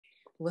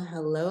Well,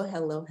 hello,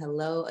 hello,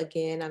 hello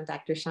again. I'm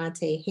Dr.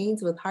 Chonta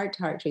Haynes with Heart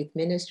Truth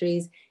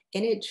Ministries,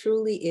 and it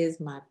truly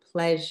is my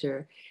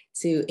pleasure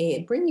to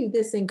bring you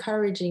this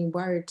encouraging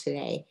word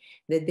today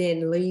that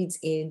then leads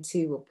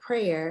into a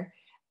prayer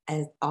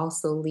and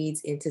also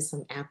leads into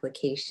some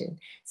application.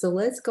 So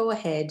let's go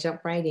ahead,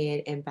 jump right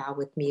in, and bow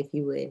with me if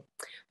you would.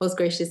 Most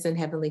gracious and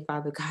heavenly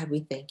Father, God,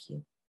 we thank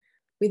you.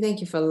 We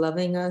thank you for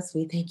loving us.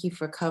 We thank you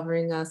for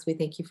covering us. We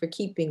thank you for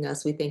keeping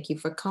us. We thank you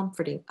for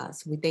comforting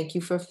us. We thank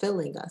you for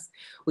filling us.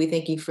 We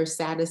thank you for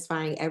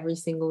satisfying every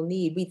single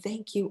need. We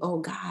thank you, oh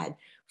God,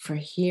 for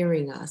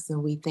hearing us.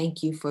 And we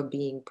thank you for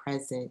being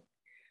present.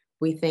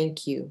 We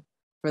thank you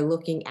for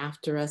looking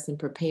after us and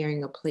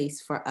preparing a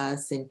place for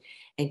us and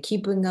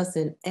keeping us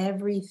in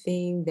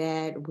everything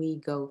that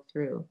we go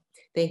through.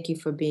 Thank you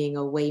for being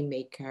a way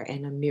maker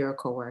and a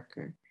miracle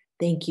worker.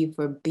 Thank you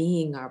for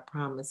being our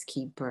promise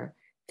keeper.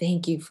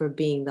 Thank you for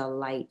being the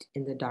light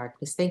in the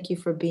darkness. Thank you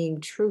for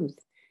being truth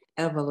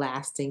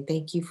everlasting.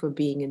 Thank you for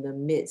being in the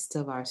midst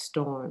of our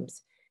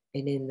storms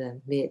and in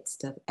the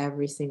midst of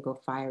every single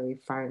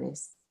fiery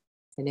furnace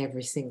and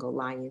every single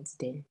lion's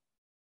den.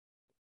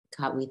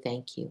 God, we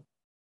thank you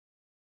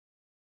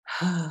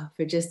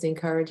for just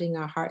encouraging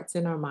our hearts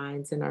and our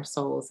minds and our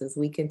souls as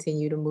we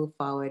continue to move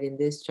forward in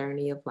this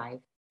journey of life,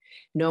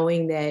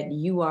 knowing that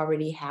you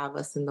already have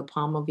us in the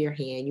palm of your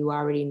hand. You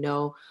already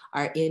know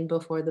our end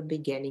before the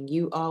beginning.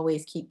 You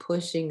always keep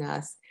pushing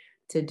us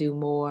to do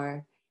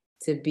more,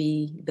 to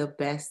be the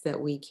best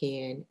that we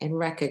can, and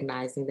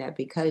recognizing that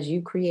because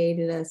you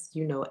created us,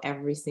 you know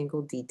every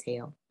single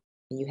detail,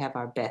 and you have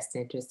our best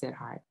interest at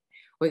heart.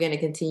 We're going to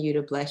continue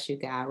to bless you,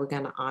 God. We're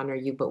going to honor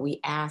you, but we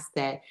ask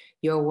that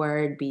your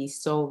word be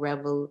so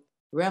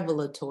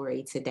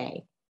revelatory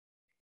today,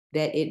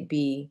 that it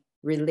be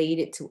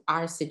related to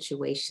our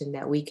situation,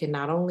 that we can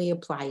not only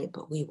apply it,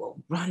 but we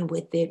will run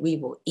with it. We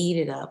will eat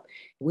it up.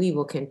 We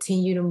will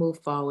continue to move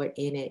forward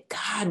in it.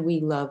 God,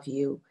 we love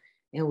you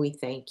and we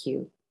thank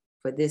you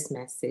for this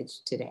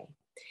message today.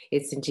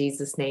 It's in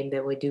Jesus' name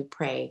that we do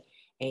pray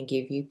and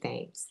give you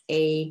thanks.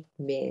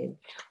 Amen.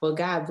 Well,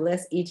 God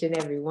bless each and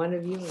every one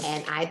of you.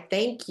 And I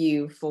thank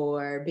you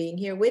for being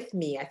here with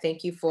me. I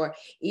thank you for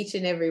each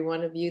and every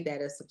one of you that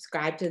is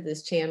subscribed to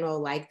this channel,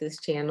 like this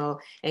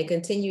channel, and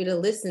continue to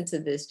listen to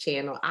this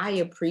channel. I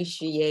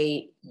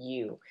appreciate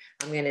you.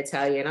 I'm going to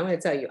tell you, and I'm going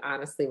to tell you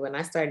honestly, when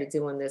I started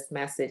doing this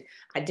message,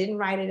 I didn't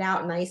write it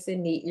out nice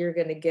and neat. You're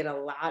going to get a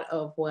lot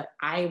of what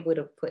I would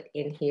have put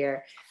in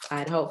here,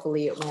 and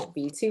hopefully it won't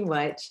be too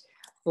much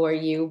for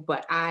you,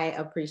 but I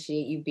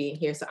appreciate you being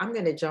here. So I'm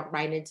going to jump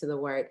right into the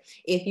word.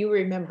 If you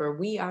remember,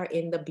 we are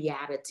in the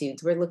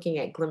Beatitudes. We're looking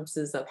at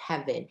glimpses of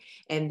heaven.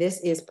 And this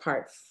is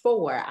part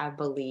 4, I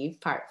believe,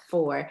 part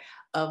 4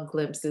 of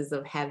glimpses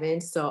of heaven.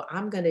 So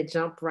I'm going to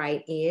jump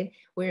right in.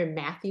 We're in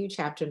Matthew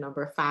chapter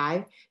number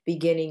 5,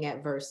 beginning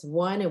at verse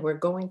 1, and we're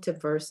going to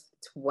verse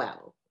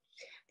 12.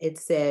 It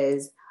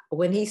says,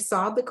 when he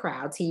saw the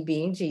crowds, he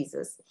being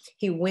Jesus,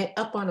 he went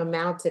up on a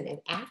mountain, and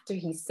after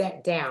he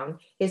sat down,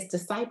 his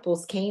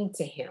disciples came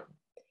to him.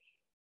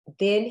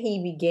 Then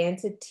he began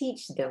to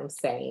teach them,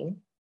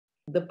 saying,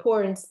 the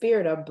poor in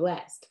spirit are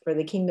blessed, for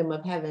the kingdom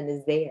of heaven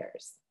is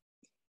theirs.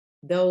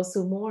 Those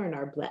who mourn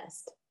are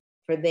blessed,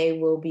 for they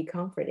will be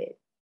comforted.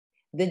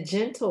 The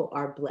gentle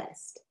are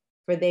blessed,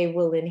 for they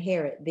will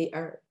inherit the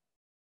earth.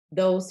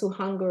 Those who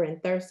hunger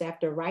and thirst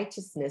after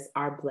righteousness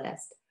are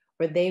blessed,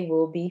 for they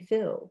will be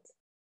filled.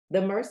 The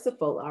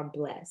merciful are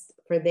blessed,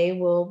 for they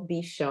will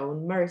be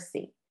shown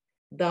mercy.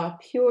 The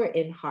pure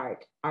in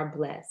heart are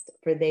blessed,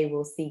 for they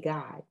will see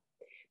God.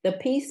 The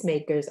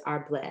peacemakers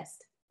are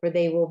blessed, for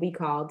they will be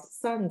called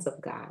sons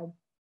of God.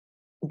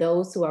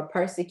 Those who are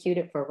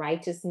persecuted for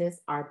righteousness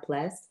are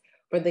blessed,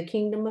 for the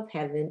kingdom of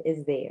heaven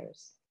is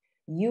theirs.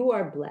 You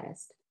are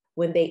blessed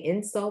when they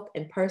insult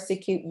and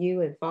persecute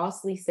you and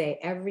falsely say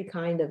every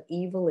kind of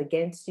evil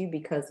against you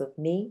because of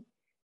me.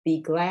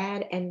 Be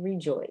glad and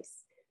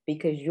rejoice,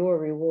 because your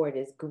reward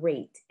is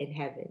great in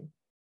heaven.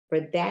 For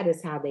that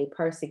is how they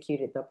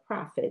persecuted the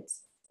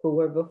prophets who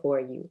were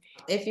before you.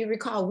 If you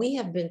recall, we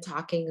have been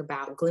talking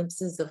about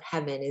glimpses of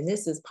heaven, and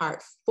this is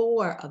part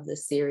 4 of the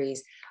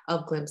series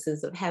of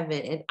glimpses of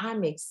heaven, and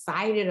I'm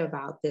excited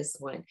about this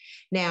one.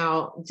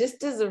 Now,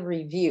 just as a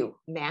review,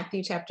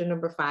 Matthew chapter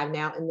number 5.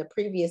 Now, in the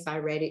previous, I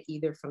read it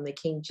either from the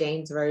King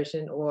James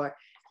Version or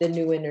the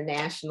New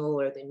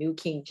International or the New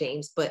King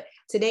James, but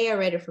today I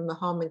read it from the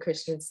Holman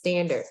Christian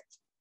Standard.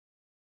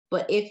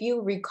 But if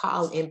you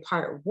recall, in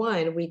part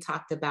 1, we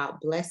talked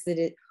about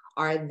blessed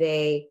are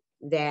they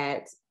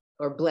that,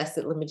 or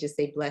blessed, let me just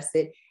say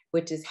blessed,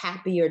 which is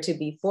happy or to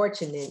be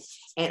fortunate.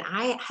 And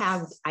I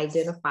have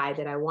identified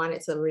that I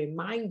wanted to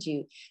remind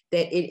you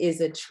that it is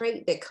a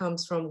trait that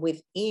comes from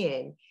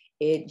within.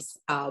 It's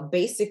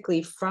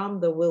basically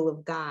from the will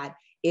of God.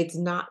 It's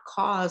not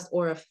caused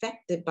or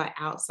affected by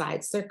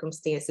outside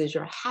circumstances.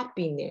 Your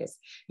happiness,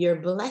 your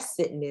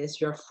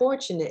blessedness, your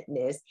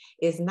fortunateness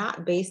is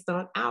not based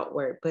on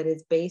outward, but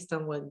it's based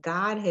on what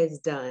God has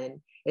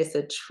done. It's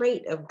a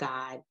trait of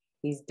God.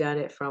 He's done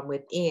it from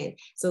within.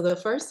 So the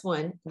first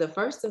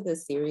of the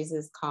series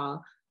is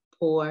called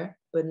poor,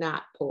 but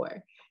not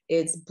poor.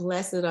 It's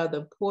blessed are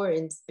the poor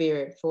in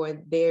spirit, for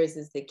theirs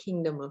is the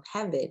kingdom of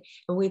heaven.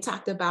 And we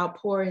talked about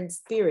poor in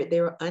spirit.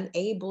 They were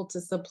unable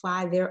to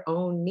supply their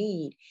own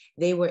need.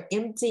 They were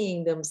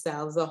emptying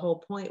themselves. The whole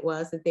point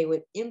was that they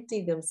would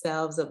empty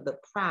themselves of the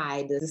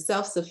pride, the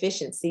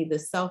self-sufficiency, the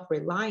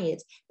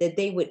self-reliance, that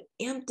they would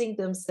empty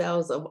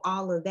themselves of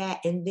all of that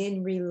and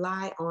then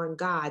rely on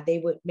God. They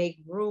would make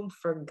room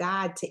for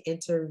God to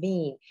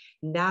intervene,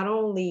 not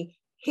only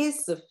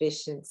his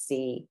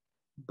sufficiency,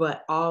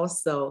 but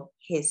also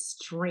his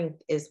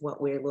strength is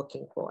what we're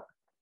looking for.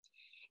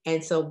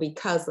 And so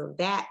because of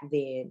that,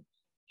 then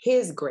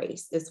his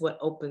grace is what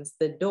opens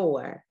the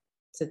door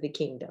to the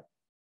kingdom.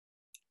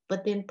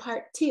 But then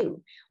part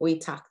 2 we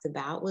talked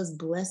about was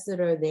blessed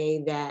are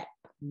they that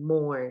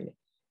mourn,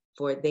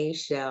 for they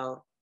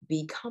shall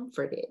be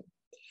comforted.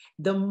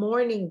 The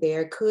mourning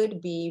there could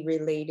be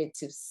related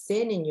to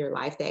sin in your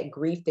life, that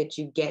grief that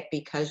you get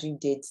because you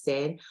did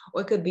sin,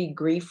 or it could be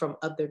grief from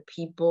other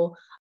people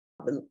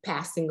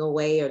passing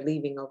away or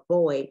leaving a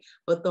void.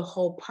 But the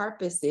whole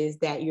purpose is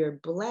that you're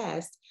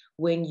blessed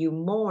when you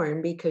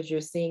mourn, because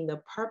you're seeing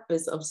the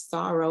purpose of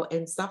sorrow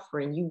and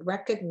suffering. You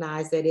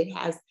recognize that it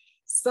has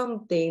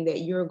something that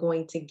you're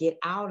going to get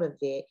out of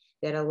it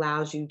that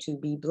allows you to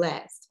be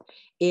blessed.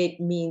 It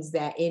means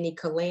that any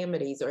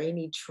calamities or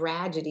any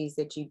tragedies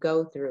that you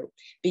go through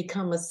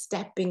become a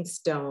stepping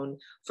stone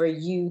for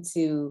you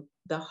to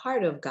the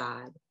heart of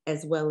God,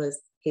 as well as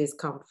his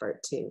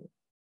comfort too.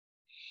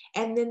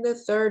 And then the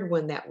third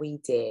one that we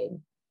did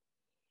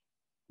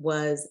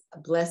was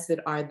blessed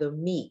are the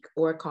meek,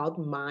 or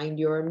called mind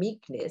your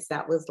meekness.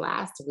 That was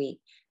last week,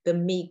 the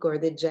meek or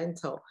the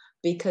gentle,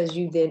 because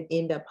you then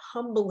end up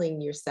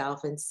humbling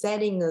yourself and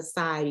setting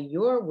aside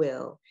your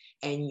will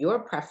and your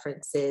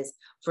preferences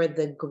for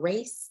the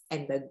grace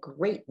and the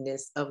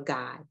greatness of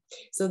God.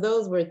 So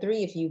those were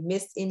 3. If you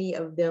missed any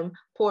of them,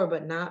 poor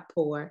but not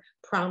poor,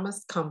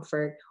 promised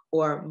comfort,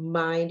 or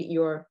mind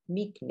your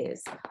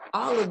meekness.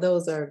 All of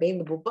those are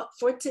available. But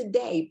for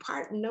today,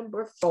 part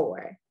number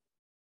 4,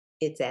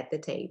 it's at the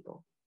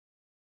table.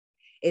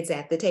 It's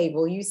at the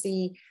table. You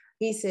see,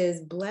 he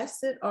says,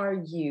 blessed are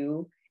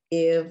you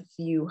if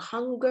you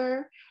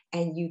hunger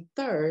and you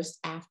thirst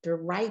after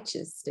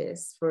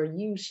righteousness, for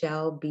you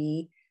shall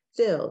be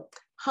filled.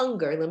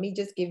 Hunger, let me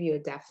just give you a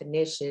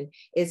definition.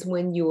 It's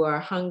when you are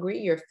hungry,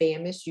 you're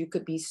famished, you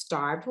could be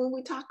starved. When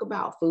we talk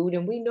about food,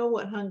 and we know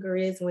what hunger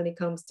is when it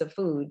comes to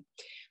food,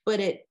 but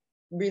it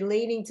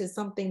relating to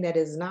something that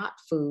is not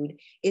food,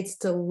 it's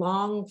to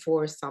long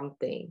for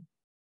something,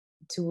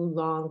 to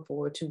long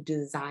for, to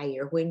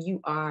desire. When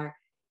you are,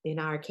 in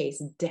our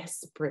case,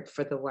 desperate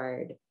for the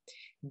word,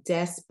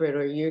 desperate,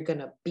 or you're going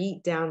to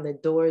beat down the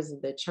doors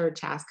of the church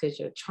house because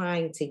you're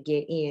trying to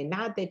get in.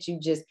 Not that you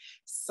just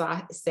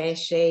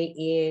sashay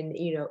in,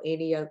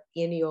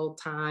 any old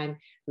time,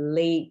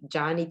 late,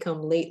 Johnny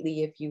come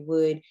lately, if you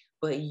would,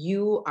 but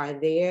you are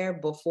there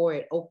before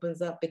it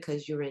opens up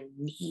because you're in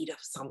need of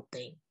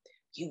something.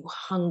 You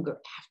hunger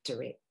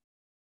after it.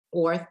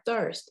 Or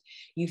thirst,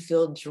 you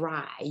feel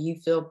dry, you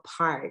feel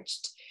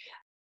parched.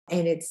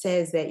 And it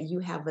says that you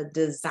have a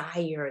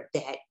desire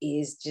that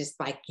is just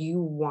like you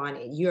want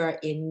it. You're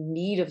in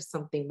need of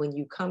something when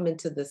you come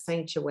into the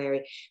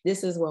sanctuary.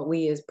 This is what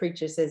we as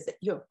preachers says, that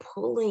you're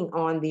pulling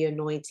on the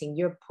anointing.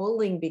 You're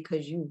pulling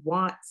because you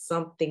want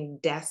something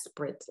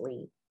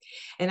desperately.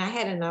 And I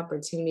had an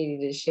opportunity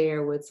to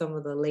share with some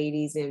of the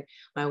ladies in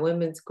my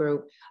women's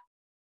group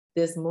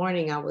this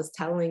morning. I was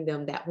telling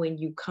them that when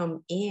you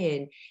come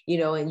in,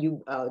 and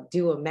you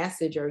do a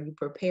message or you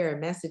prepare a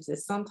message, that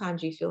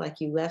sometimes you feel like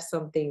you left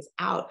some things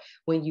out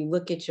when you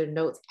look at your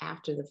notes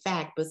after the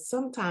fact. But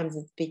sometimes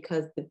it's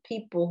because the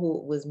people who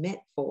it was meant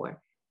for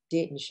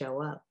didn't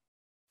show up.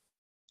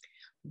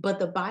 But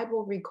the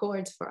Bible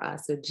records for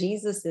us. So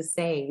Jesus is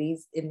saying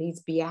in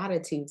these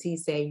Beatitudes,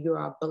 he's saying you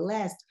are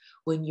blessed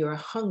when you're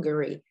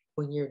hungry,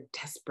 when you're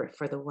desperate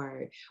for the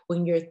word,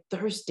 when you're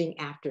thirsting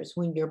after it,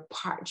 when you're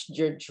parched,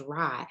 you're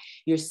dry,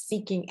 you're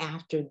seeking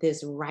after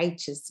this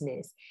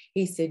righteousness.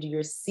 He said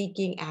you're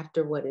seeking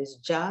after what is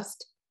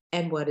just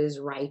and what is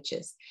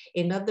righteous.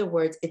 In other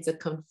words, it's a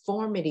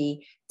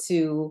conformity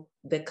to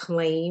the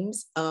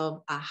claims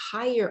of a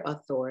higher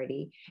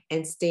authority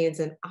and stands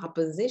in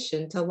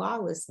opposition to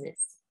lawlessness.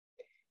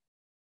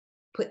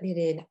 Putting it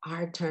in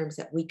our terms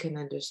that we can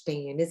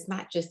understand. It's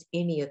not just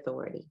any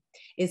authority.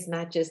 It's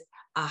not just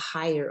a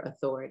higher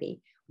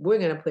authority. We're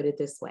going to put it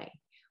this way.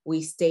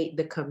 We state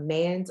the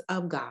commands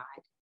of God.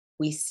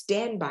 We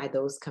stand by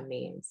those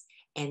commands.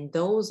 And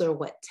those are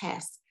what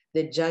tests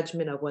the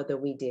judgment of whether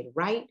we did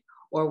right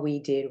or we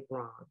did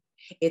wrong.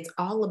 It's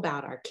all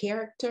about our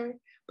character,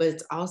 but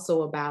it's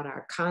also about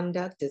our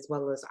conduct as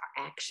well as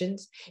our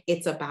actions.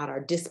 It's about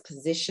our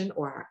disposition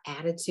or our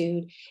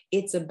attitude.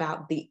 It's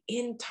about the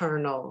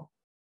internal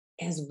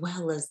as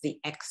well as the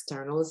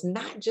external. It's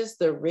not just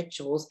the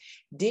rituals.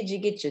 Did you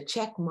get your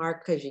check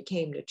mark because you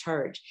came to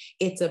church?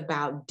 It's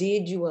about,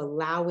 did you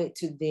allow it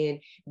to then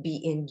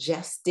be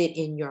ingested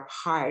in your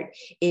heart?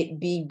 It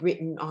be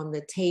written on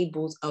the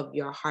tables of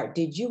your heart.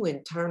 Did you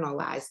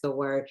internalize the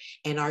word?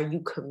 And are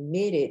you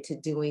committed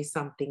to doing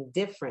something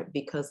different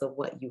because of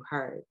what you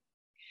heard?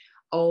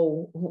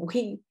 Oh,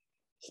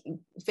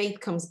 faith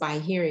comes by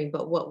hearing,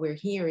 but what we're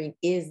hearing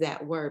is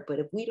that word. But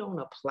if we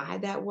don't apply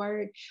that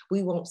word,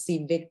 we won't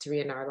see victory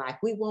in our life.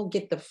 We won't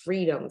get the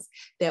freedoms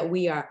that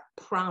we are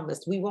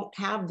promised. We won't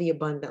have the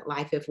abundant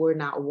life if we're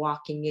not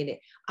walking in it.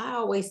 I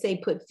always say,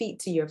 put feet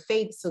to your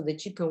faith so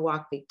that you can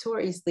walk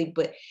victoriously.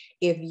 But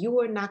if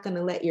you are not going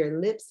to let your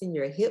lips and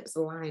your hips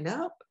line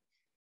up,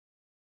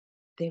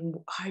 then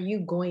are you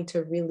going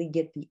to really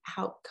get the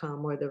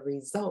outcome or the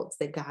results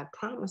that God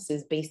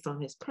promises based on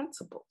his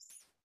principles?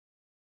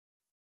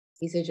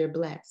 He says you're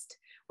blessed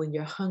when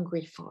you're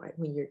hungry for it,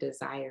 when you're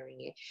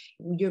desiring it.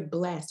 You're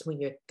blessed when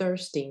you're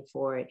thirsting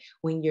for it,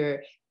 when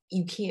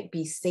you can't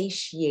be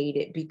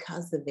satiated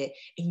because of it,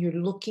 and you're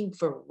looking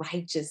for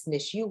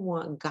righteousness. You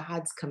want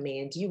God's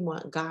command. You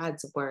want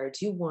God's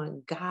words. You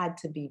want God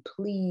to be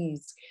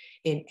pleased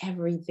in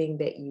everything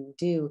that you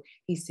do.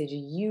 He said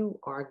you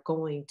are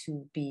going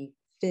to be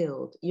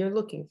filled. You're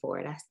looking for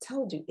it. I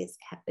told you it's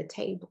at the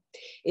table.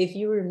 If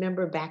you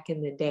remember back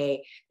in the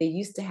day, they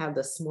used to have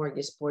the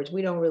smorgasbords.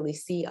 We don't really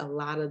see a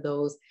lot of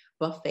those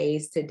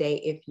buffets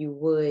today, if you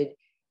would,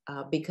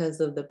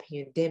 because of the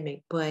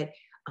pandemic. But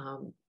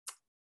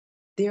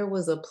there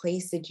was a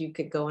place that you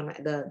could go, and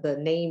the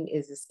name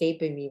is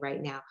escaping me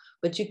right now,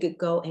 but you could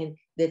go and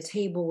the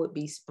table would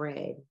be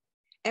spread.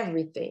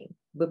 Everything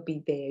would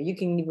be there. You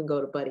can even go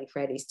to Buddy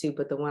Freddy's too,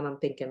 but the one I'm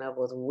thinking of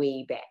was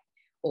way back,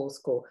 old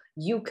school.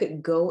 You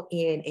could go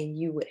in and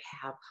you would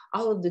have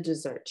all of the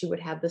desserts. You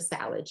would have the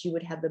salads. You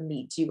would have the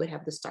meats. You would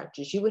have the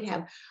starches. You would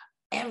have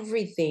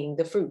everything,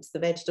 the fruits, the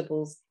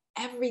vegetables,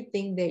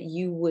 everything that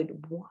you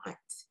would want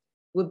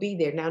would be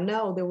there. Now,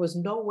 no, there was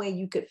no way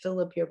you could fill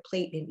up your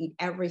plate and eat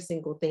every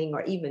single thing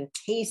or even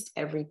taste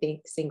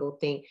everything, single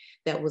thing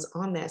that was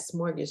on that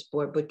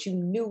smorgasbord, but you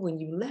knew when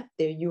you left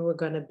there, you were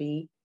going to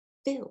be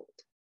filled.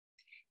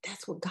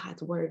 That's what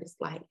God's word is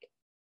like.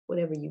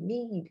 Whatever you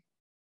need,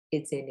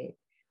 it's in it.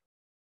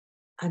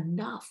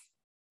 Enough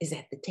is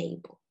at the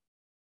table.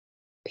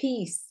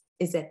 Peace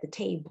is at the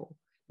table.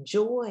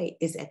 Joy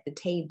is at the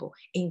table.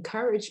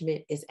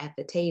 Encouragement is at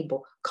the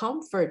table.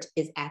 Comfort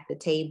is at the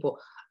table.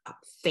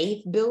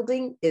 Faith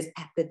building is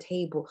at the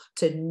table.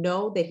 To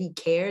know that he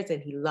cares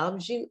and he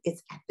loves you,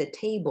 it's at the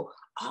table.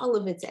 All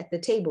of it's at the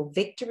table.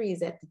 Victory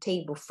is at the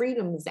table.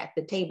 Freedom is at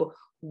the table.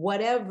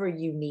 Whatever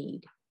you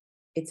need,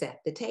 it's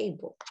at the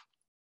table.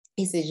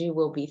 He says you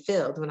will be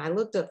filled. When I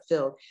looked up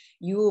filled,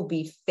 you will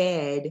be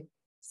fed,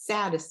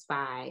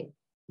 satisfied.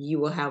 You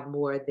will have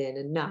more than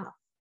enough.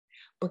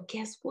 But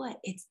guess what?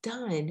 It's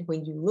done.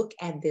 When you look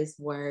at this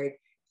word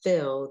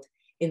filled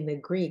in the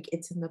Greek,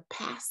 it's in the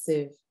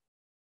passive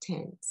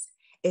tense.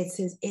 It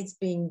says it's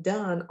being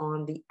done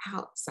on the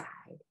outside.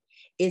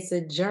 It's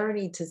a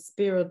journey to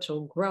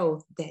spiritual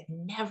growth that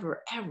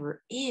never,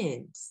 ever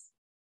ends.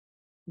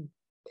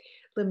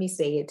 Let me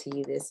say it to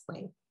you this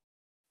way.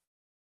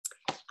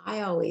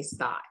 I always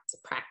thought,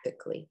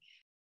 practically,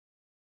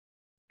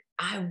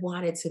 I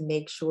wanted to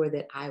make sure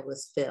that I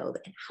was filled.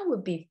 And I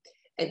would be,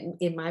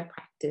 in my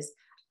practice,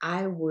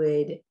 I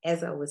would,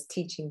 as I was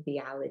teaching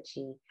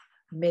theology,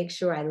 make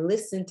sure I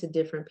listened to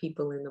different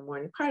people in the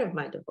morning. Part of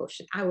my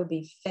devotion, I would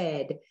be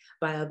fed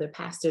by other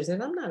pastors.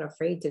 And I'm not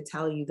afraid to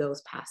tell you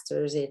those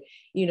pastors, and,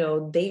 you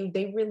know,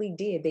 they really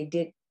did. They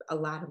did a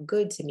lot of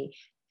good to me.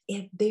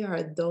 If there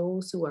are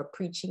those who are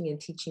preaching and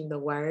teaching the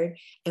word,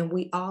 and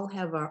we all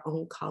have our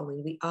own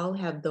calling, we all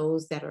have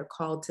those that are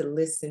called to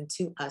listen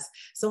to us.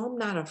 So I'm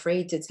not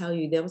afraid to tell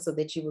you them so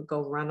that you would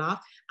go run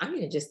off. I'm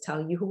going to just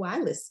tell you who I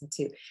listen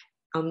to.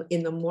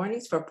 In the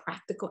mornings for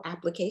practical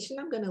application,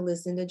 I'm going to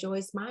listen to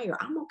Joyce Meyer.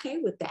 I'm okay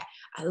with that.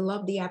 I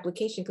love the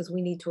application because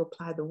we need to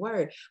apply the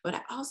word. But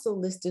I also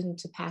listen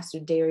to Pastor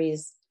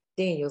Darius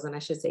Daniels, and I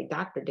should say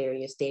Dr.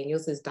 Darius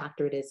Daniels. His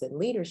doctorate is in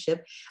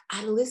leadership.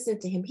 I listen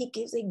to him. He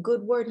gives a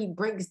good word. He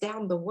breaks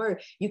down the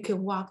word. You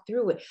can walk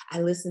through it. I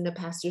listen to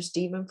Pastor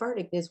Stephen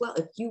Furtick as well.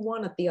 If you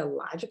want a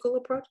theological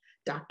approach,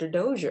 Dr.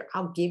 Dozier,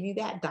 I'll give you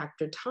that.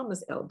 Dr.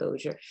 Thomas L.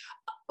 Dozier.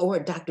 Or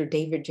Dr.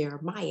 David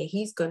Jeremiah,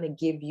 he's going to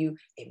give you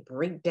and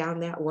break down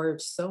that word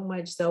so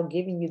much so,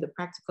 giving you the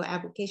practical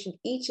application.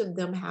 Each of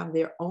them have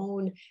their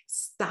own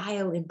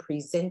style in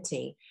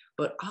presenting,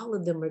 but all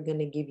of them are going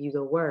to give you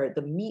the word,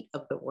 the meat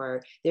of the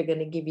word. They're going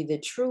to give you the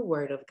true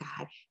word of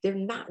God. They're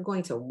not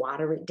going to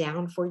water it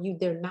down for you.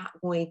 They're not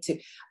going to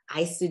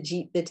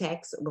eisegete the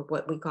text, or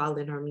what we call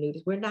in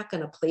hermeneutics. We're not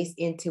going to place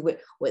into it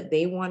what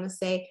they want to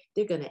say.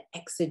 They're going to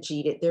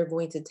exegete it. They're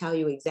going to tell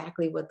you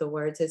exactly what the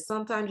word says.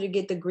 Sometimes you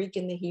get the Greek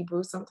and the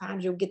Hebrew.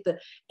 Sometimes you'll get the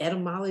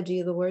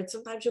etymology of the word.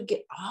 Sometimes you'll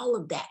get all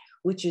of that,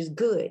 which is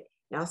good.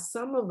 Now,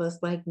 some of us,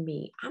 like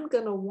me, I'm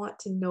going to want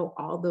to know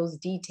all those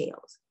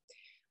details.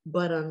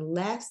 But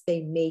unless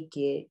they make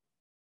it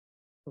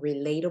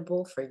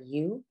relatable for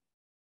you,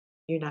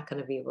 you're not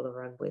going to be able to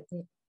run with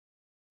it.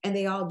 And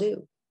they all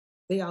do.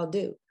 They all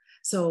do.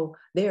 So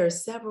there are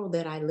several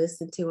that I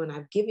listen to, and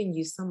I've given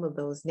you some of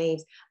those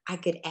names. I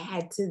could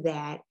add to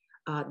that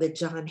the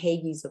John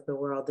Hagees of the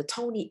world, the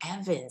Tony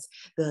Evans,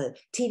 the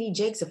T.D.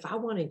 Jakes. If I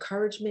want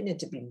encouragement and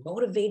to be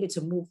motivated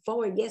to move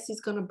forward, yes,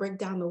 he's going to break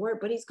down the word,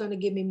 but he's going to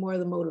give me more of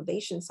the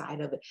motivation side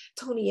of it.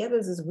 Tony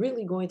Evans is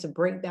really going to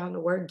break down the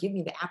word, give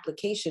me the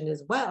application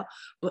as well.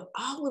 But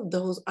all of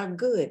those are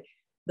good.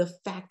 The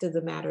fact of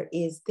the matter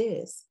is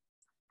this: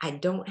 I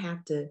don't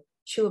have to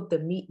chew up the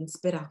meat and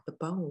spit out the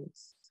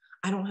bones.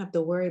 I don't have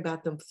to worry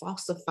about them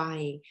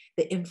falsifying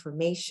the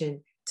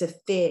information to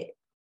fit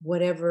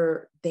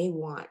whatever they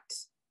want.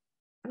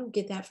 I don't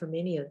get that from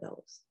any of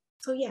those.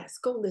 So yes,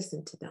 go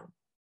listen to them.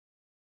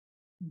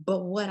 But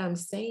what I'm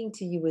saying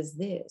to you is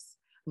this: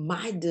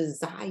 my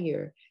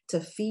desire to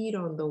feed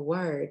on the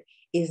word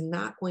is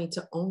not going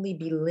to only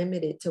be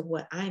limited to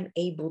what I'm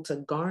able to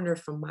garner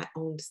from my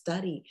own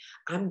study.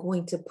 I'm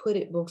going to put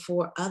it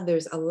before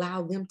others,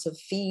 allow them to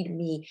feed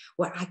me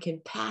where I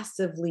can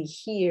passively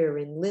hear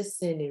and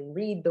listen and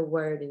read the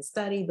word and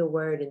study the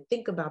word and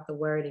think about the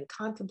word and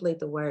contemplate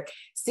the word,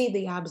 see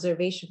the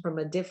observation from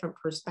a different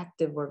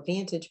perspective or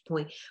vantage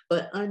point,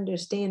 but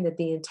understand that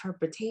the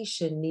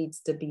interpretation needs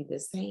to be the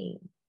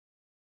same.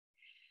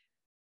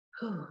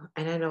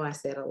 And I know I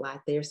said a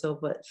lot there. So,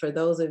 but for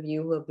those of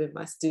you who have been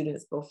my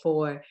students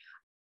before,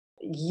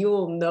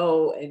 you'll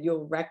know and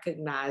you'll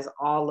recognize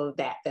all of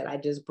that I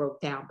just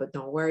broke down, but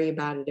don't worry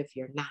about it if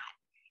you're not.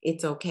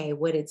 It's okay.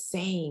 What it's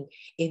saying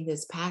in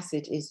this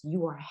passage is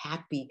you are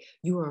happy,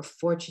 you are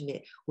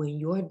fortunate when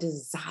your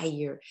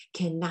desire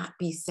cannot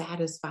be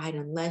satisfied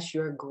unless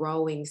you're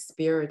growing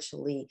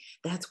spiritually.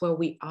 That's where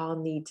we all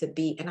need to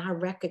be. And I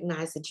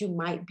recognize that you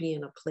might be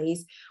in a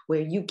place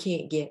where you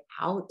can't get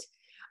out.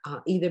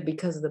 Either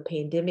because of the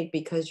pandemic,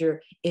 because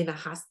you're in a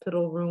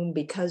hospital room,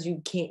 because you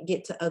can't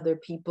get to other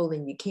people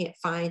and you can't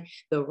find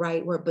the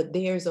right word, but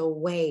there's a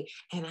way.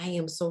 And I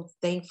am so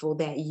thankful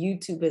that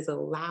YouTube has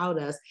allowed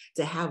us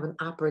to have an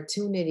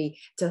opportunity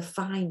to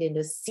find and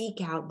to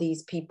seek out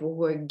these people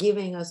who are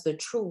giving us the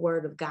true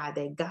word of God,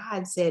 that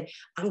God said,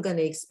 I'm going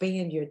to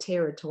expand your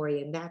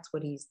territory. And that's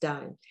what he's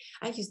done.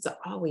 I used to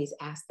always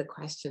ask the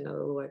question of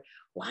the Lord,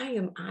 why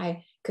am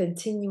I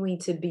continuing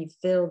to be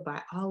filled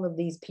by all of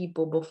these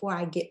people before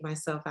I get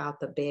myself out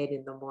the bed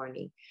in the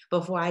morning,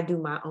 before I do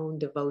my own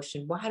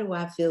devotion? Why do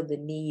I feel the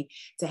need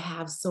to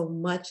have so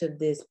much of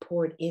this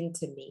poured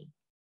into me?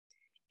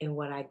 And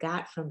what I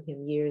got from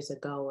him years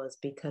ago was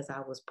because I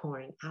was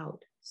pouring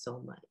out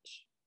so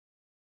much.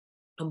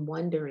 I'm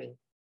wondering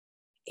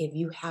if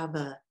you have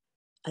a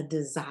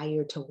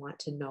desire to want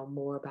to know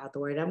more about the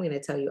word. I'm going to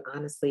tell you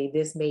honestly,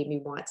 this made me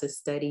want to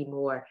study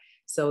more.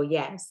 So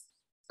yes,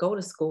 go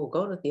to school,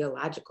 go to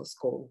theological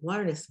school,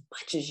 learn as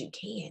much as you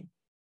can.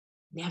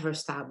 Never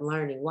stop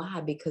learning. Why?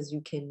 Because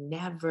you can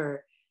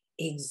never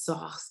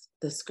exhaust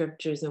the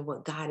scriptures and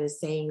what God is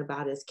saying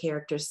about his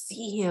character.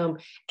 See him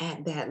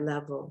at that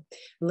level.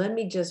 Let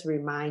me just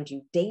remind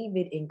you,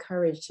 David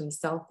encouraged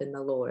himself in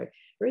the Lord.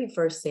 Read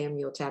 1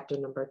 Samuel chapter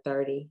number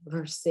 30,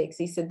 verse 6.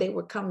 He said, they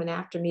were coming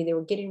after me. They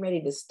were getting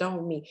ready to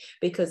stone me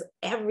because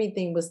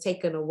everything was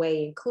taken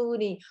away,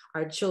 including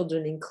our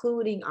children,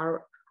 including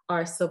our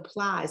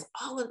supplies.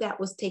 All of that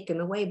was taken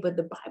away. But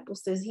the Bible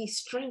says he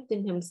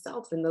strengthened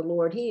himself in the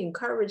Lord. He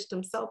encouraged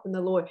himself in the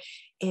Lord.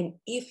 And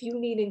if you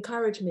need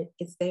encouragement,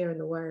 it's there in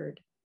the word.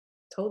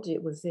 Told you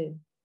it was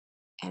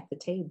at the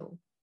table.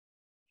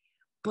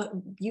 But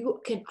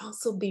you can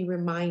also be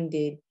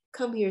reminded,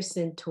 come here,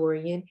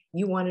 centurion,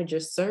 you wanted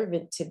your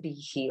servant to be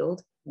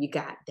healed. You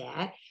got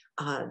that.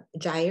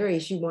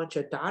 Jairus, you want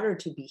your daughter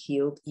to be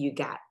healed. You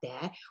got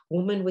that.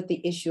 Woman with the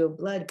issue of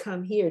blood,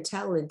 come here,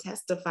 tell and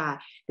testify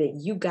that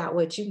you got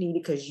what you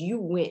needed because you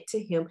went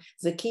to him.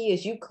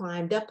 Zacchaeus, you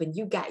climbed up and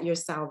you got your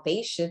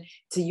salvation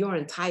to your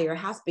entire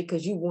house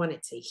because you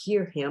wanted to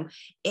hear him.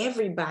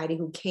 Everybody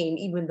who came,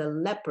 even the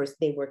lepers,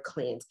 they were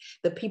cleansed.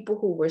 The people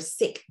who were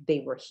sick,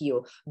 they were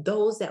healed.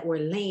 Those that were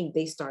lame,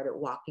 they started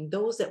walking.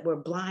 Those that were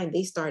blind,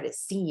 they started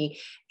seeing.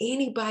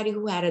 Anybody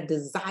who had a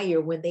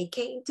desire, when they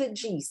came to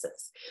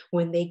Jesus,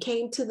 when they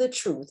came to the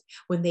truth,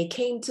 when they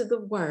came to the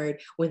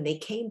word, when they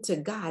came to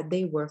God,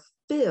 they were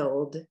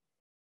filled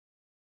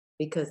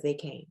because they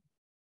came.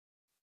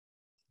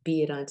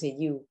 Be it unto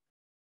you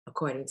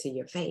according to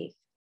your faith.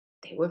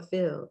 They were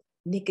filled.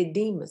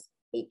 Nicodemus,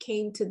 he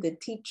came to the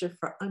teacher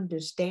for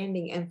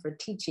understanding and for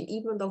teaching,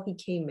 even though he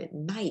came at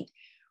night.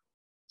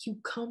 You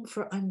come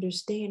for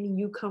understanding,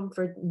 you come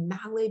for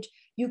knowledge,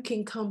 you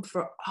can come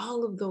for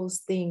all of those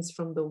things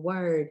from the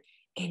word,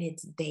 and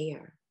it's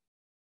there.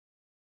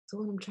 So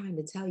what I'm trying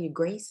to tell you,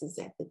 grace is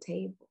at the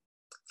table.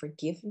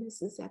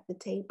 Forgiveness is at the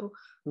table.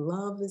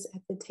 Love is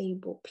at the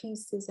table.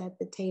 Peace is at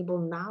the table.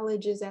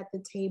 Knowledge is at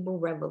the table.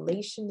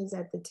 Revelation is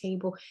at the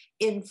table.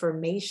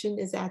 Information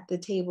is at the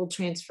table.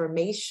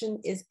 Transformation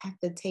is at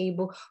the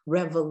table.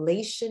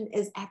 Revelation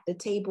is at the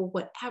table.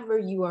 Whatever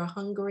you are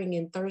hungering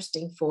and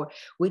thirsting for,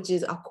 which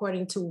is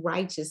according to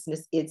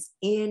righteousness, it's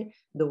in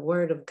the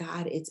word of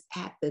God. It's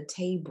at the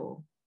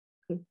table.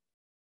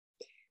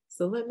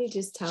 So let me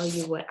just tell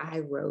you what I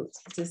wrote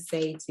to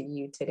say to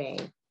you today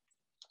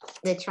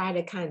that try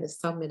to kind of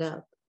sum it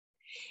up.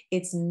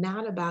 It's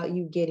not about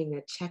you getting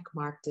a check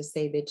mark to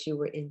say that you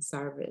were in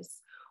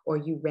service, or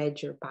you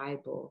read your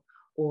Bible,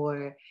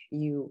 or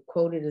you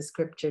quoted a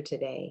scripture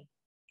today.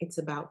 It's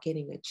about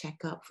getting a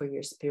checkup for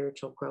your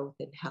spiritual growth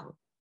and health.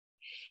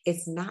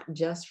 It's not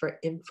just for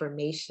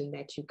information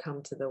that you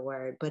come to the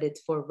word, but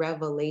it's for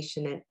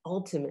revelation and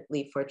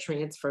ultimately for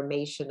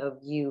transformation of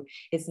you.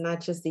 It's not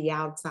just the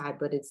outside,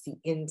 but it's the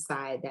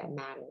inside that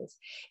matters.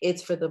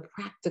 It's for the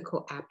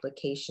practical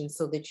application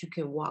so that you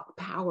can walk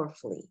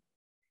powerfully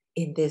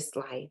in this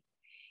life.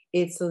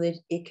 It's so that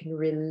it can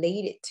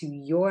relate it to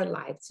your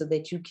life so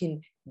that you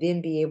can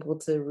then be able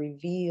to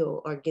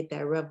reveal or get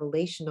that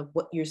revelation of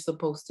what you're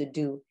supposed to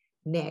do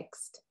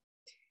next.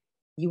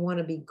 You want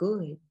to be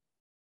good,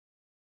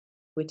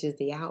 which is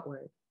the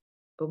outward.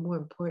 But more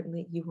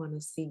importantly, you want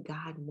to see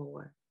God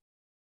more,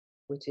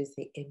 which is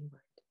the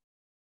inward.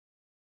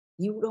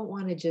 You don't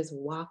want to just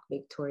walk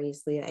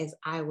victoriously, as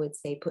I would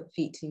say, put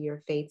feet to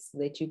your faith so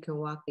that you can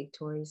walk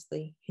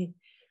victoriously.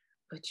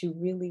 But you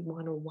really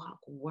want to walk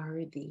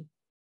worthy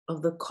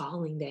of the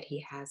calling that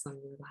He has on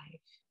your life.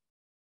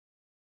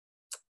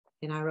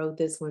 And I wrote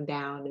this one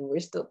down, and we're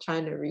still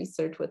trying to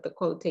research what the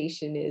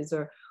quotation is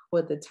or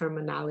what the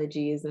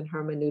terminology is in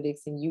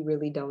hermeneutics, and you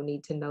really don't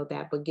need to know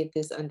that, but get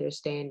this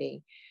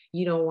understanding.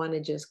 You don't want to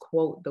just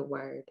quote the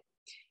word.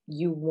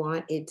 You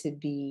want it to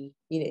be,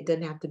 it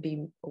doesn't have to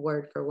be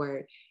word for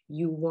word.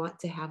 You want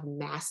to have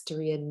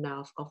mastery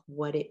enough of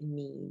what it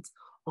means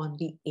on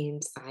the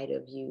inside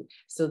of you,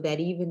 so that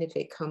even if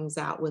it comes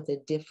out with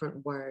a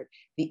different word,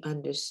 the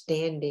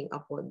understanding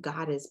of what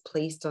God has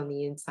placed on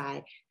the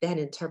inside, that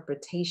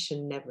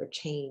interpretation never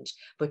changed,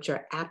 but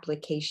your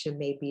application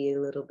may be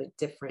a little bit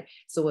different.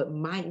 So it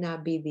might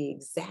not be the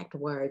exact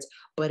words,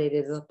 but it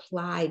is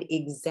applied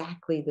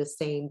exactly the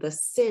same. The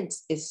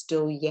sense is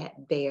still yet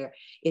there.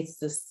 It's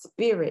the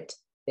spirit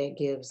that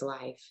gives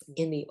life.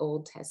 In the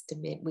Old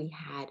Testament, we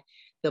had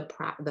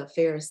the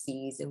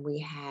Pharisees, and we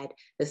had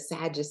the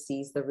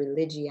Sadducees, the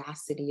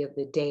religiosity of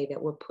the day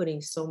that were putting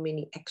so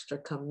many extra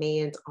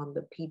commands on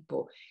the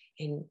people.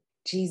 And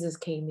Jesus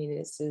came in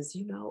and says,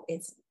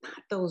 it's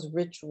not those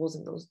rituals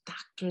and those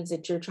doctrines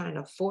that you're trying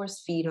to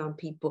force feed on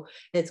people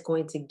that's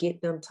going to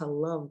get them to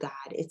love God.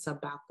 It's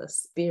about the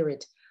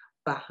spirit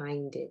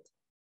behind it.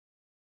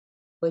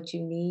 What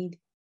you need,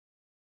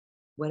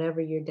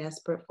 whatever you're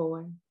desperate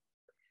for,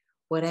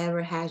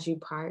 whatever has you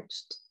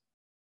parched,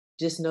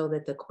 just know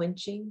that the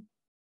quenching,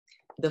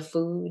 the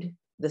food,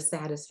 the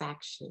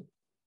satisfaction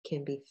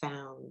can be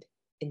found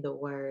in the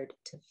word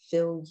to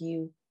fill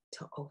you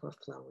to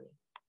overflowing.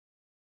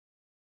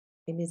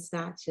 And it's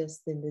not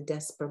just in the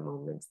desperate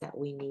moments that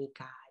we need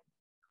God,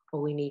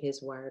 or we need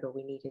His word, or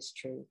we need His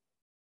truth.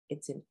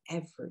 It's in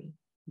every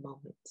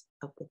moment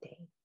of the day.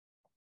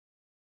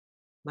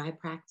 My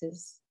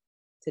practice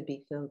to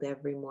be filled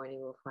every morning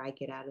before I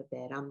get out of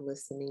bed, I'm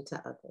listening to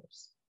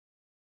others.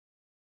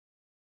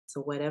 So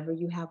whatever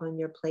you have on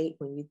your plate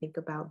when you think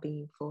about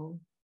being full,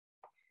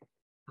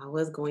 I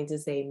was going to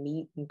say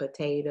meat and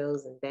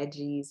potatoes and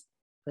veggies,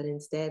 but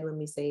instead, let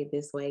me say it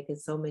this way,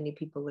 because so many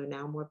people are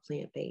now more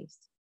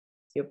plant-based.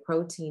 Your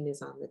protein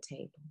is on the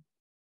table.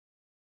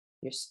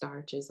 Your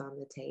starch is on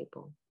the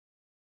table.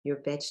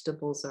 Your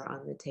vegetables are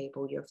on the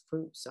table. Your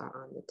fruits are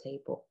on the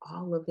table.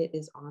 All of it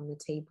is on the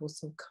table.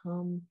 So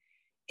come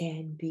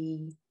and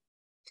be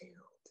filled.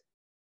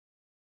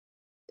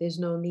 There's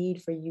no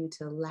need for you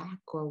to lack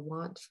or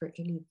want for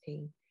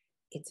anything.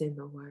 It's in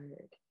the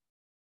word.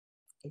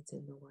 It's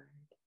in the word.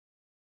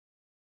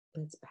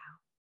 Let's bow.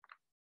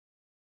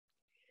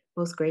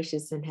 Most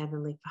gracious and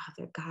heavenly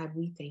Father, God,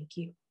 we thank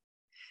you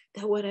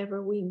that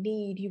whatever we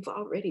need, you've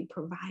already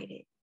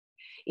provided.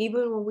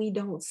 Even when we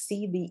don't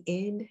see the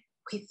end,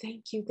 we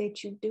thank you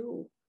that you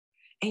do.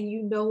 And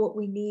you know what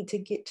we need to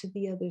get to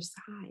the other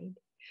side.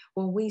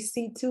 When we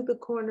see to the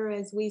corner,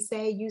 as we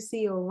say, you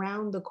see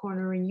around the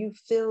corner, and you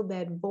fill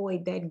that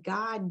void, that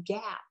God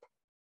gap,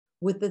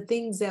 with the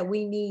things that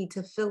we need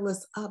to fill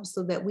us up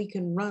so that we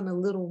can run a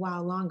little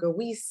while longer.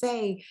 We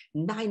say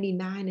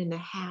 99 and a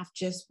half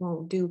just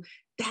won't do.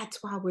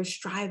 That's why we're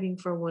striving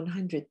for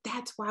 100.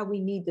 That's why we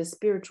need the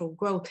spiritual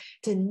growth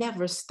to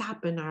never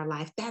stop in our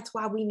life. That's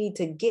why we need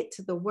to get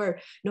to the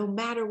word, no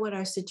matter what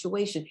our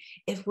situation.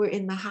 If we're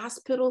in the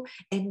hospital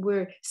and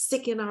we're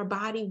sick in our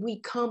body,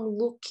 we come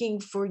looking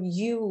for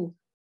you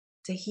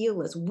to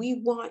heal us. We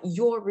want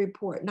your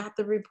report, not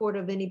the report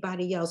of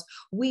anybody else.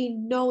 We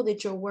know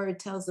that your word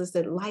tells us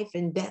that life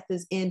and death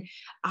is in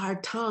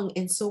our tongue.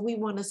 And so we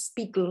want to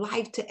speak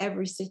life to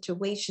every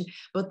situation.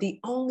 But the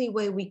only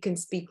way we can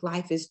speak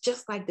life is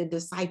just like the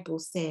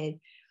disciples said,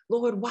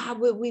 Lord, why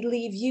would we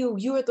leave you?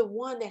 You're the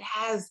one that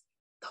has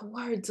the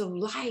words of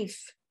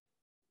life,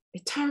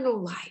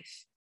 eternal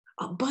life,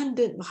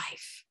 abundant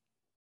life,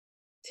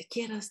 to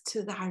get us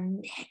to our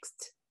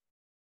next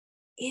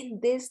in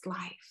this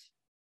life.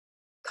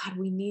 God,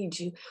 we need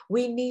you.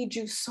 We need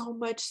you so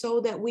much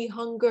so that we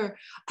hunger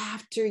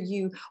after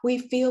you. We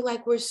feel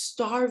like we're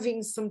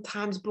starving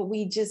sometimes, but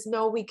we just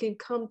know we can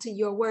come to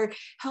your word.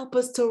 Help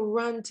us to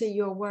run to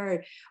your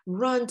word,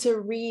 run to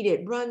read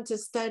it, run to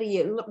study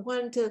it,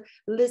 run to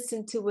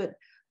listen to it,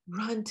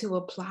 run to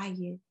apply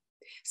it.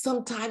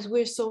 Sometimes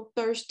we're so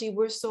thirsty,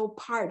 we're so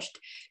parched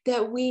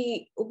that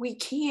we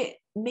can't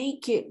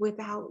make it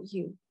without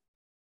you.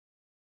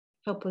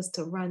 Help us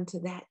to run to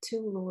that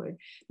too, Lord,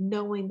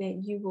 knowing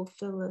that you will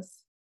fill us.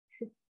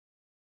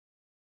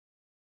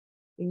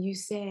 And you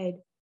said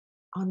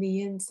on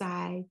the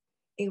inside,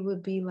 it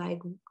would be like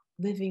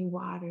living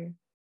water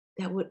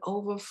that would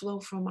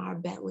overflow from our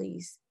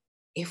bellies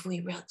if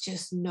we will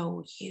just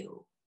know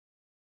you.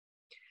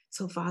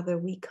 So, Father,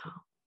 we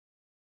come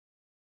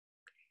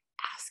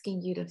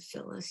asking you to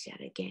fill us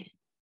yet again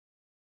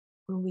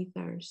when we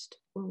thirst,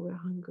 when we're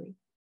hungry.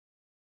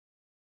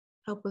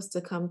 Help us to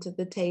come to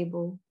the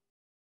table,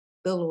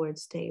 the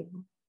Lord's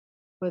table,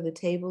 for the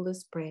table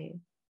is spread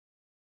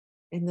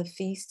and the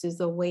feast is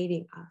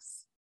awaiting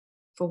us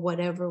for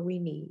whatever we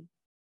need.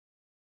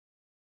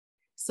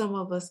 Some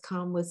of us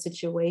come with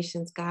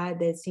situations, God,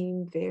 that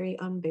seem very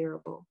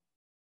unbearable.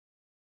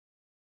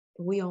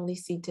 We only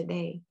see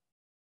today.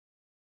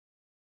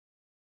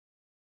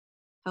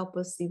 Help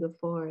us see the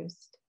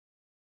forest,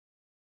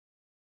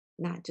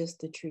 not just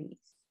the trees.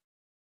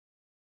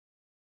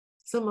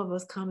 Some of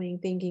us coming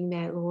thinking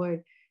that,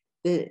 Lord,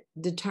 the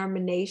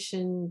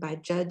determination by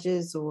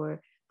judges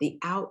or the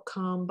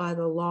outcome by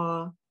the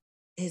law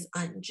is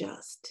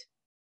unjust.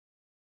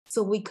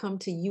 So we come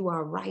to you,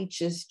 our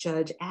righteous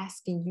judge,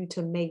 asking you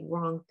to make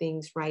wrong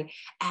things right,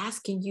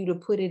 asking you to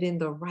put it in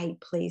the right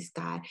place,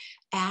 God,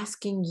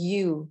 asking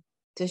you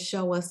to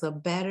show us a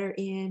better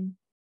end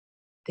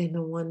than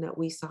the one that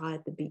we saw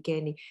at the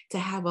beginning, to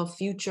have a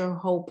future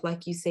hope,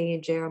 like you say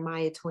in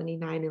Jeremiah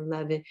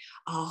 29:11,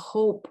 a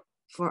hope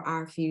for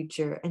our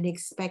future, an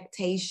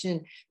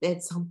expectation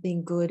that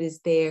something good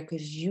is there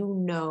because you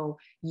know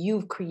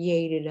you've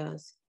created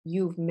us,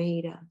 you've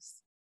made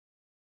us.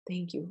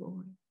 Thank you,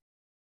 Lord.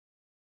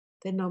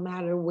 That no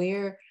matter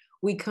where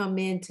we come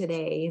in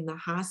today, in the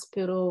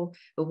hospital,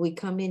 if we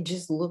come in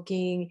just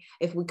looking,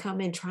 if we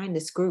come in trying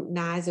to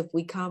scrutinize, if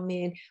we come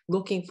in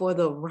looking for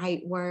the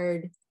right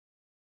word,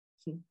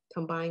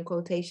 combined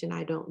quotation,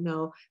 I don't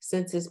know,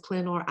 sensus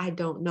plenor, I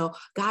don't know.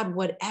 God,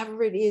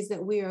 whatever it is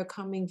that we are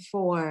coming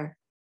for,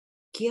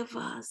 give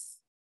us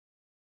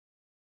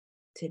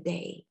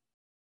today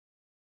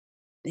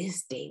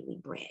this daily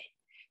bread,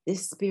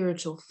 this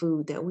spiritual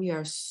food that we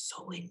are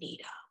so in need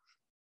of.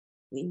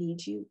 We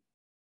need you.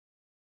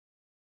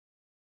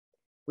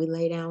 We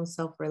lay down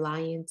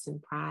self-reliance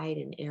and pride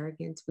and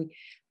arrogance. We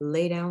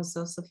lay down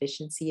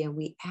self-sufficiency and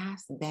we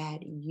ask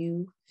that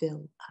you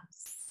fill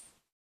us.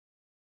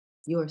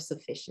 Your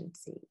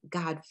sufficiency,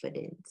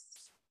 Godfidence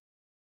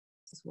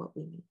is what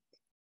we need.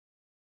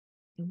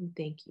 And we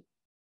thank you.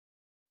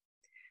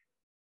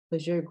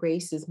 Because your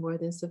grace is more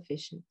than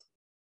sufficient.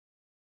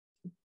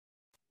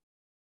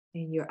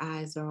 And your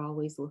eyes are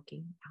always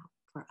looking out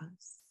for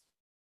us.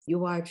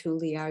 You are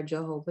truly our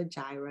Jehovah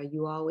Jireh.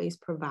 You always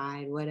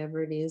provide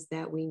whatever it is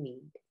that we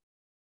need.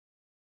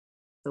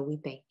 So we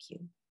thank you.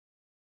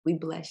 We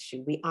bless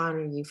you. We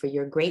honor you for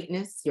your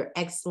greatness, your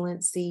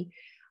excellency,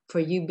 for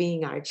you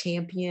being our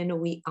champion.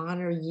 We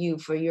honor you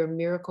for your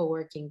miracle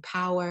working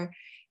power,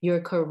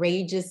 your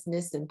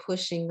courageousness in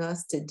pushing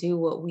us to do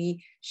what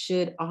we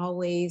should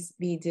always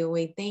be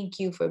doing. Thank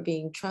you for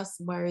being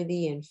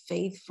trustworthy and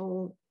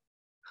faithful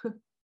to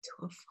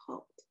a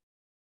fault.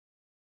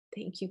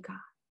 Thank you, God,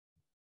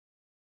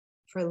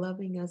 for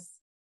loving us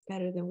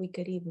better than we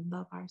could even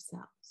love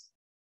ourselves.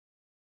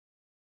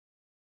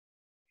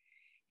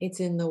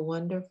 It's in the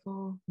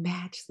wonderful,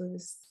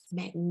 matchless,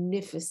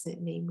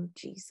 magnificent name of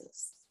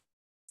Jesus,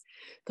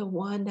 the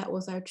one that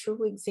was our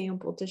true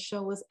example to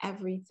show us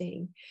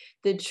everything,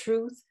 the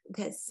truth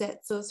that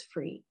sets us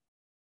free.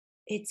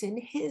 It's in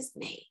his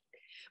name,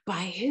 by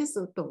his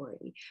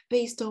authority,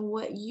 based on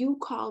what you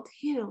called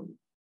him.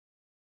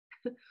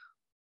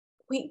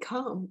 We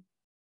come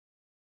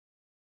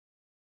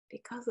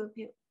because of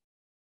him.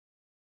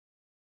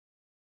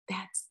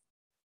 That's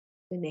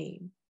the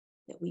name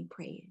that we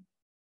pray in.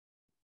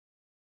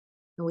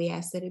 And we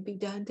ask that it be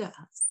done to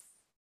us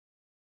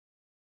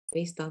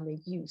based on the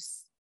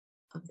use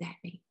of that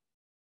name.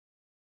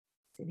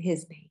 It's in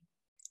his name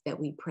that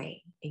we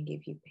pray and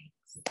give you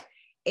thanks.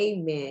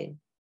 Amen.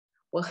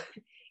 Well,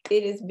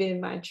 it has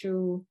been my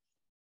true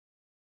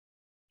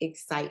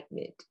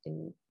excitement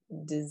and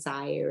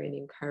desire and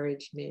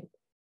encouragement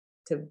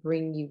to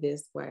bring you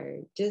this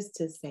word, just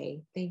to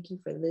say thank you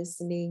for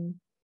listening.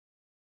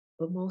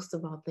 But most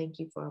of all, thank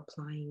you for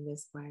applying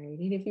this word.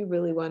 And if you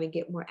really want to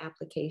get more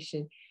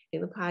application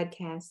in the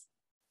podcast,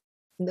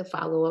 in the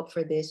follow-up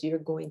for this, you're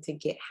going to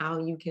get how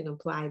you can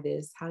apply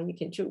this, how you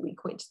can truly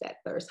quench that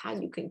thirst, how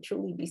you can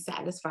truly be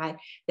satisfied,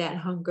 that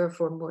hunger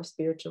for more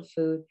spiritual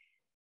food,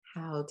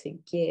 how to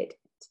get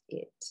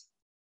it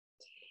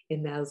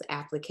in those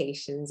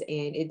applications.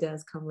 And it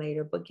does come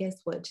later. But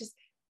guess what? Just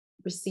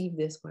receive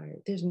this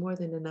word. There's more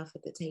than enough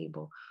at the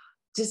table.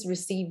 Just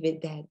receive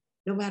it, that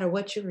no matter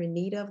what you're in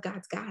need of,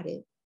 God's got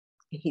it.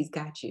 And He's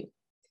got you.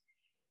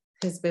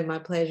 It's been my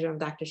pleasure. I'm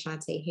Dr.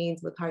 Chonta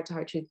Haynes with Heart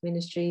Truth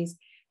Ministries.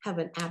 Have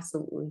an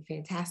absolutely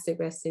fantastic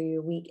rest of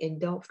your week. And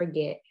don't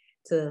forget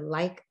to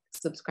like,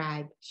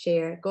 subscribe,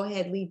 share. Go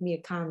ahead, leave me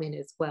a comment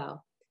as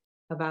well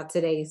about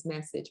today's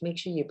message. Make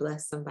sure you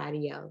bless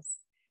somebody else.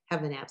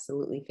 Have an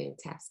absolutely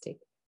fantastic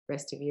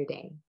rest of your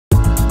day.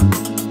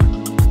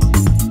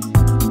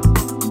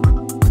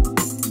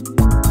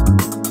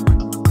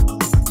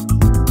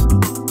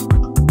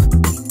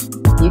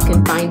 You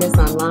can find us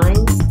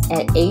online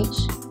at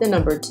htruth.org.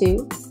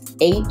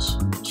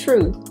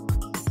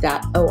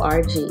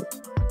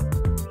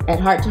 At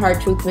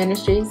Heart Truth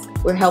Ministries,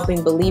 we're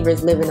helping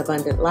believers live an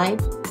abundant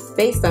life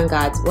based on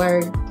God's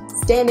Word,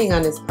 standing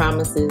on His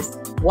promises,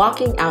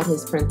 walking out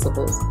His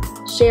principles,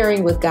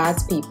 sharing with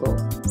God's people,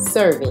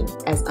 serving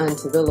as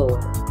unto the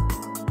Lord.